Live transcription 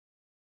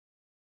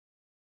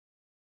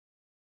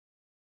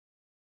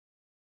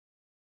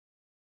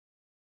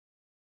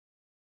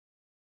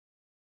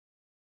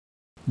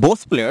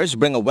Both players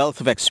bring a wealth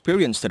of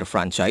experience to the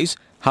franchise,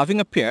 having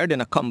appeared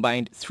in a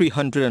combined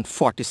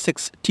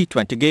 346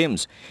 T20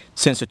 games.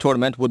 Since the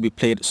tournament would be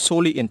played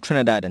solely in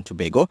Trinidad and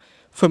Tobago,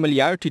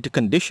 familiarity to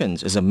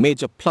conditions is a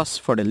major plus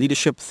for the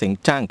leadership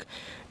think tank.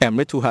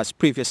 Emrit, who has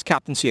previous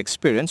captaincy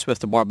experience with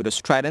the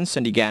Barbados Tridents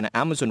and the Ghana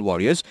Amazon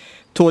Warriors,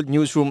 told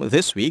Newsroom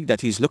this week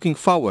that he's looking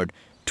forward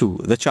to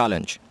the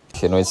challenge.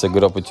 You know, it's a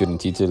good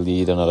opportunity to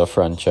lead another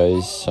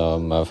franchise.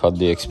 I've had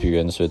the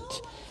experience with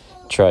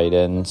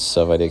Tridents,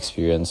 I've had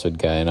experience with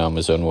Ghana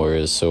Amazon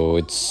Warriors, so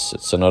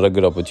it's another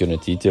good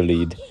opportunity to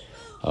lead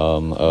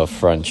a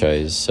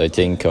franchise. I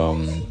think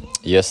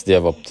yes, they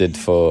have opted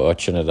for a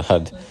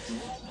Trinidad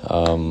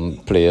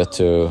player,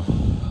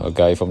 a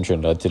guy from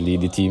Trinidad to lead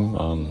the team.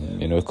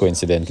 You know,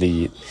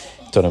 coincidentally,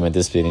 tournament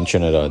is played in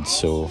Trinidad,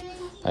 so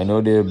I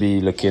know they'll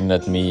be looking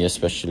at me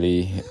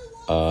especially,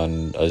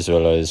 and as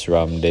well as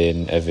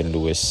Ramdin, Evan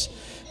Lewis,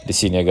 the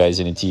senior guys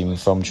in the team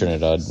from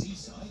Trinidad.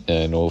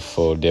 You know,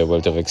 for their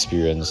wealth of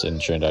experience in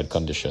Trinidad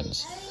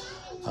conditions.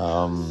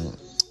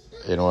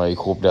 You know, I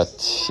hope that,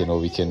 you know,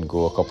 we can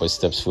go a couple of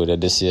steps further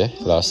this year.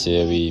 Last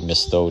year we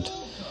missed out.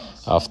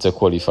 After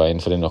qualifying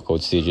for the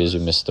knockout stages,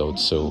 we missed out.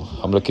 So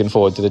I'm looking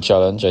forward to the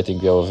challenge. I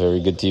think we have a very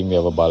good team. We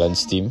have a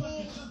balanced team.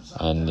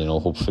 And, you know,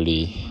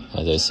 hopefully,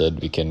 as I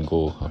said, we can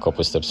go a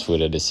couple of steps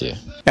further this year.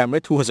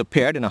 Emrit, who has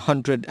appeared in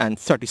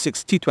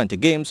 136 T20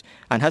 games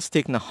and has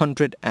taken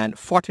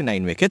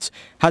 149 wickets,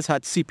 has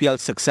had CPL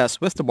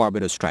success with the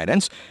Barbados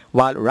Tridents,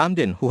 while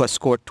Ramdin, who has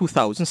scored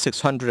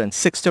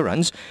 2,660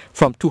 runs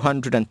from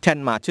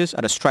 210 matches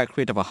at a strike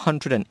rate of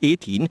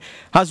 118,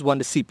 has won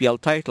the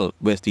CPL title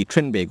with the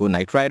Trinidad and Tobago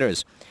Knight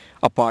Riders.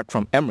 Apart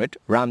from Emrit,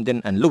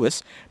 Ramdin and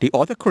Lewis, the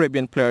other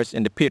Caribbean players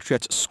in the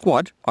Patriots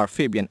squad are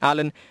Fabian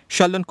Allen,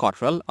 Sheldon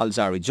Cottrell,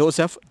 Alzari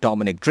Joseph,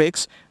 Dominic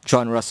Drakes,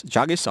 John Russ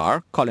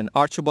Jagisar, Colin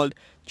Archibald,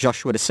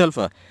 Joshua De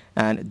Silva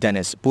and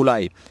Denis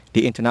Bulai.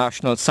 The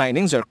international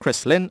signings are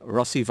Chris Lynn,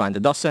 Rossi van der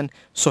Dussen,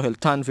 Sohail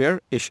Tanvir,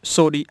 Ish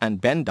Sodi and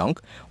Ben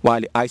Dunk,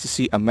 while the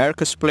ICC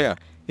Americas player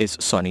is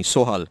Sonny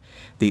Sohal.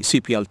 The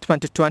CPL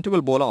 2020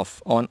 will bowl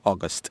off on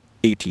August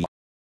 18.